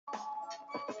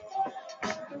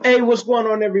Hey, what's going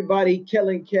on, everybody?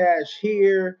 Killing Cash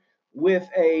here with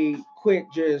a quick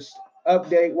just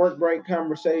update, work break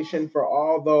conversation for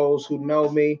all those who know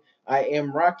me. I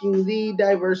am rocking the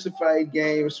Diversified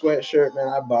Game sweatshirt, man.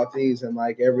 I bought these in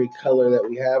like every color that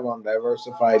we have on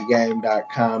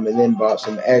diversifiedgame.com and then bought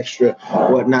some extra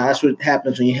whatnot. That's what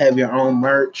happens when you have your own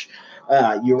merch.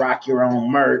 You rock your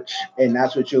own merch, and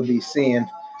that's what you'll be seeing.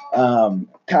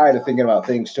 Tired of thinking about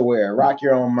things to wear. Rock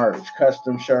your own merch,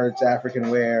 custom shirts, African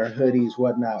wear, hoodies,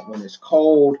 whatnot. When it's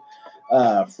cold,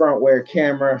 front wear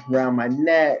camera around my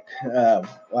neck.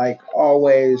 Like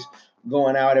always,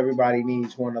 going out, everybody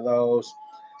needs one of those.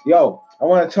 Yo, I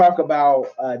want to talk about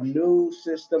a new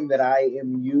system that I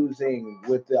am using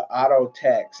with the auto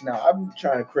text. Now, I'm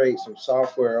trying to create some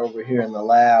software over here in the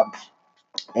lab,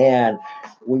 and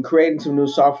when creating some new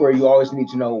software, you always need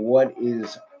to know what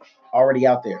is already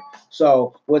out there.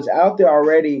 So what's out there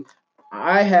already,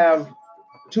 I have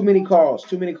too many calls,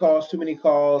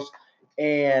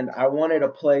 and I wanted a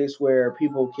place where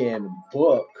people can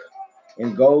book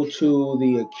and go to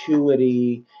the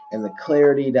Acuity and the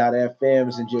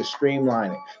Clarity.fms and just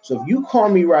streamline it. So if you call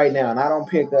me right now and I don't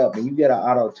pick up and you get an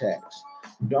auto text,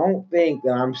 don't think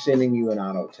that I'm sending you an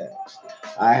auto text.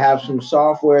 I have some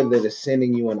software that is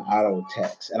sending you an auto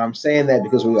text. And I'm saying that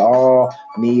because we all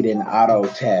need an auto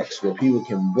text where people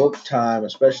can book time,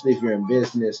 especially if you're in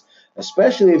business,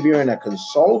 especially if you're in a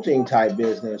consulting type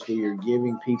business where you're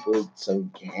giving people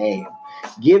some game,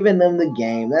 giving them the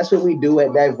game. That's what we do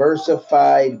at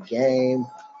Diversified Game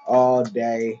all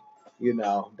day.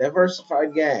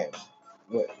 Diversified game.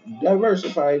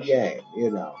 Diversified game,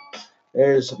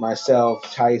 There's myself,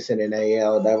 Tyson, and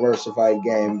AL,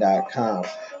 diversifiedgame.com.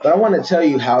 But I want to tell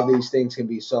you how these things can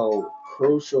be so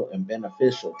crucial and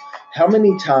beneficial. How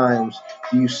many times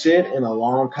do you sit in a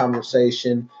long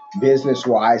conversation, business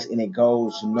wise, and it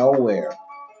goes nowhere?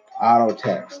 Auto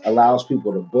text allows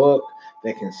people to book.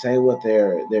 They can say what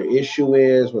their issue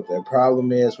is, what their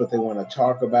problem is, what they want to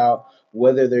talk about,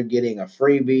 whether they're getting a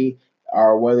freebie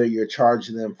or whether you're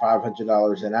charging them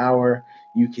 $500 an hour.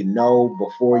 You can know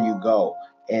before you go.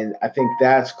 And I think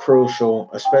that's crucial,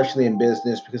 especially in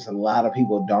business, because a lot of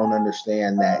people don't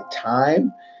understand that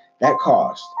time, that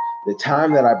cost. The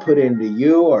time that I put into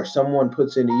you or someone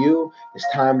puts into you is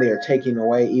time they are taking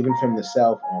away, even from the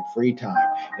self, on free time.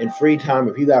 In free time,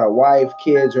 if you got a wife,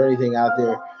 kids, or anything out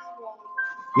there,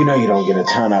 you don't get a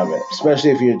ton of it,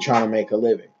 especially if you're trying to make a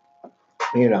living,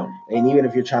 and even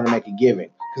if you're trying to make a giving.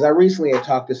 Because I recently had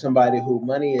talked to somebody who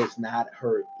money is not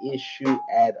her issue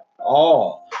at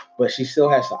all, but she still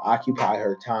has to occupy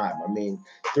her time. I mean,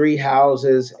 three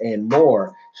houses and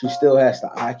more, she still has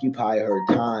to occupy her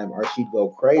time or she'd go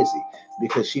crazy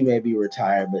because she may be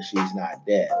retired, but she's not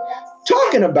dead.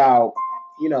 Talking about,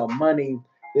 money,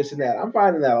 this and that, I'm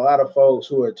finding that a lot of folks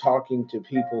who are talking to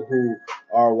people who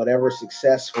are whatever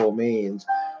successful means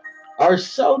are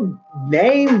so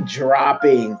name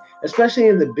dropping, especially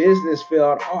in the business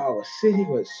field. Oh, I was sitting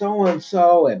with so and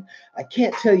so, and I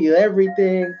can't tell you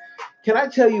everything. Can I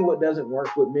tell you what doesn't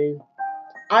work with me?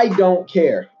 I don't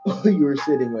care who you were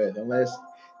sitting with unless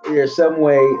there's some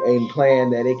way and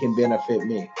plan that it can benefit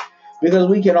me. Because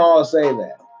we can all say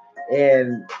that.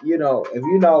 And, if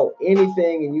you know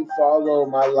anything and you follow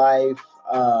my life,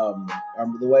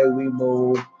 the way we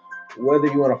move, whether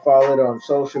you want to follow it on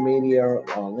social media, or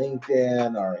on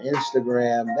LinkedIn or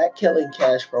Instagram, that Killing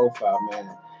Cash profile, man,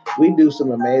 we do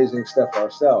some amazing stuff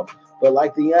ourselves. But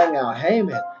like the young Al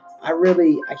Heyman, I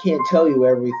can't tell you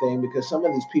everything because some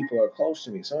of these people are close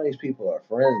to me. Some of these people are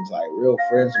friends, like real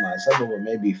friends of mine. Some of them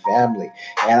may be family.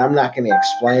 And I'm not going to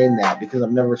explain that because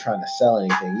I'm never trying to sell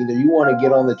anything. Either you want to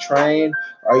get on the train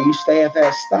or you stay at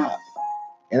that stop.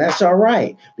 And that's all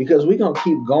right because we're going to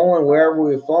keep going wherever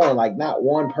we're flowing. Like, not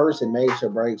one person makes or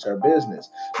breaks our business.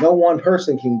 No one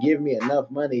person can give me enough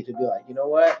money to be like, you know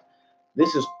what?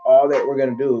 This is all that we're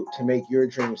going to do to make your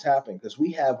dreams happen because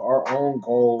we have our own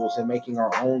goals and making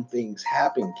our own things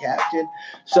happen, Captain.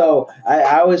 So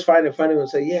I always find it funny when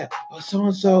say, yeah, well, so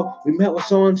and so, we met with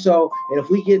so and so, and if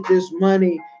we get this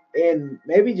money, and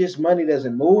maybe just money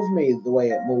doesn't move me the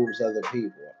way it moves other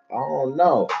people. I don't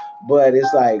know. But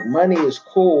it's like money is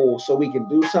cool, so we can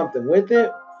do something with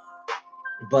it.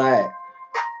 But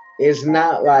it's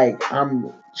not like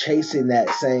I'm chasing that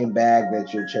same bag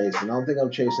that you're chasing. I don't think I'm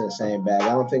chasing the same bag. I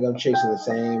don't think I'm chasing the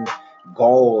same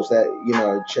goals that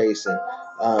are chasing.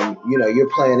 You're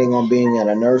planning on being in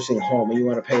a nursing home and you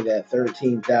want to pay that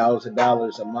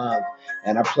 $13,000 a month,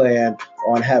 and I plan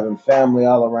on having family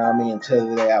all around me until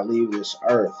the day I leave this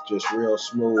earth, just real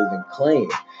smooth and clean.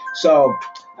 So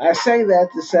I say that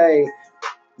to say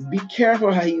be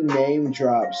careful how you name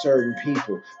drop certain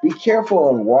people. Be careful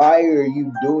on why are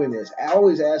you doing this. I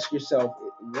always ask yourself,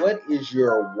 what is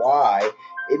your why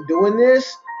in doing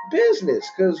this business?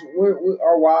 Because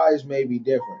our whys may be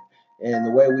different, and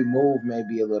the way we move may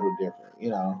be a little different.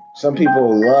 Some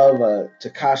people love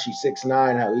Takashi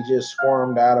 6ix9ine, how he just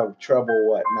squirmed out of trouble,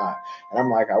 whatnot. And I'm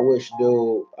like, I wish,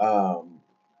 dude,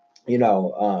 you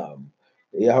know,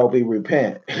 I hope he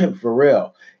repent for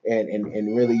real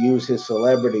and really use his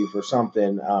celebrity for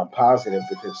something positive,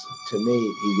 because to me,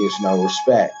 he gets no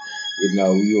respect.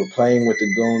 You were playing with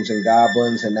the goons and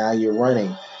goblins, and now you're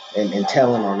running and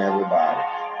telling on everybody.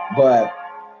 But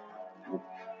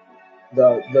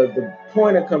the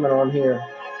point of coming on here,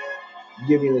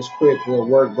 giving this quick little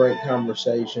work break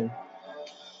conversation,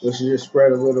 was to just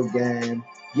spread a little game,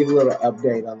 give a little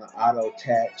update on the auto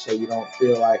tech, so you don't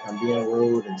feel like I'm being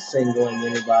rude and singling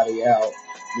anybody out,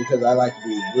 because I like to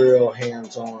be real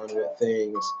hands-on with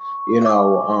things.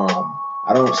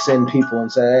 I don't send people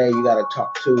and say, hey, you got to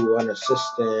talk to an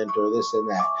assistant or this and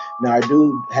that. Now, I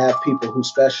do have people who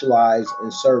specialize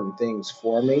in certain things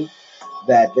for me,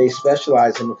 that they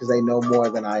specialize in because they know more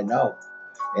than I know.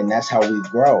 And that's how we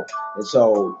grow. And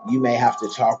so you may have to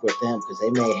talk with them because they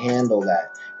may handle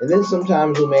that. And then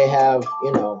sometimes we may have,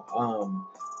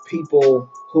 people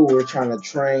who we're trying to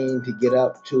train to get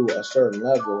up to a certain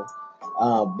level.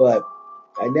 But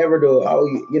I never do.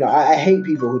 I hate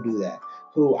people who do that.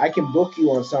 Who I can book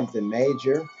you on something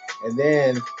major, and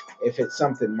then if it's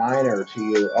something minor to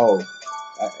you,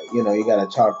 you got to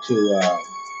talk to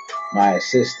my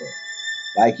assistant.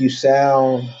 Like you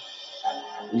sound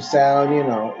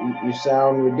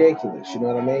ridiculous. You know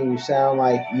what I mean? You sound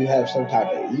like you have some type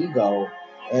of ego,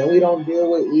 and we don't deal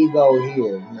with ego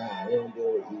here. Nah, we don't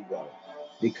deal with ego,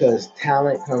 because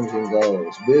talent comes and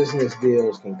goes. Business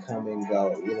deals can come and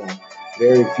go.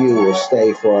 Very few will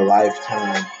stay for a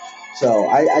lifetime. So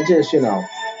I just,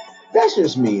 that's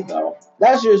just me though.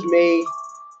 That's just me.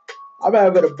 I'm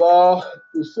having a ball.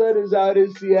 The sun is out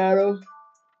in Seattle.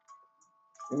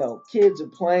 Kids are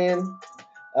playing,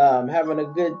 having a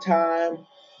good time.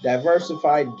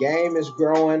 Diversified game is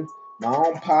growing. My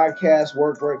own podcast,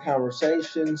 Work Break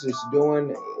Conversations, is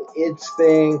doing its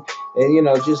thing,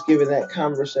 and just giving that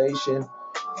conversation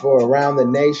for around the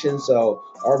nation. So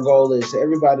our goal is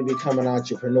everybody become an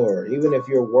entrepreneur. Even if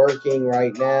you're working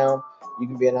right now, you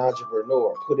can be an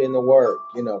entrepreneur. Put in the work.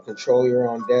 Control your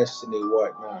own destiny,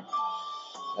 whatnot.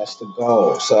 That's the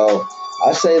goal. So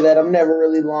I say that I'm never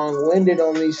really long-winded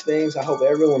on these things. I hope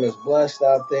everyone is blessed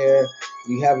out there.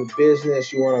 You have a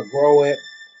business, you want to grow it.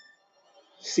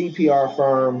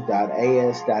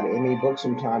 cprfirm.as.me. Book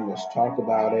some time. Let's talk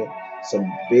about it.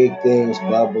 Some big things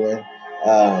bubbling.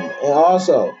 And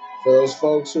also, for those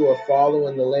folks who are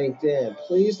following the LinkedIn,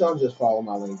 please don't just follow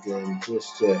my LinkedIn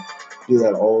just to do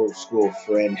that old school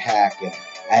friend hack and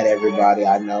add everybody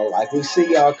I know. Like, we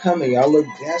see y'all coming. Y'all look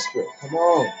desperate. Come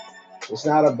on. It's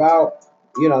not about,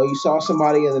 you saw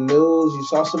somebody in the news, you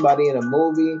saw somebody in a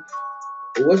movie.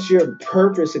 What's your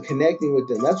purpose of connecting with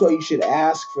them? That's why you should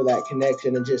ask for that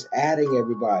connection and just adding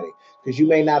everybody, because you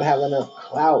may not have enough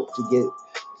clout to get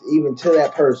even to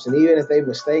that person. Even if they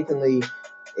mistakenly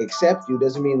accept you,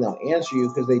 doesn't mean they'll answer you,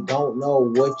 because they don't know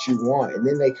what you want. And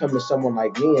then they come to someone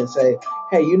like me and say,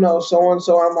 hey, so and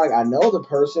so. I'm like, I know the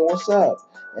person. What's up?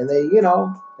 And they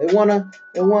wanna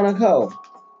go.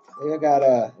 I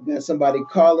got somebody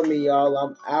calling me, y'all.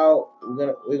 I'm out.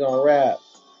 We're gonna wrap.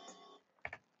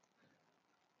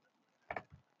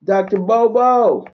 Dr. Bobo.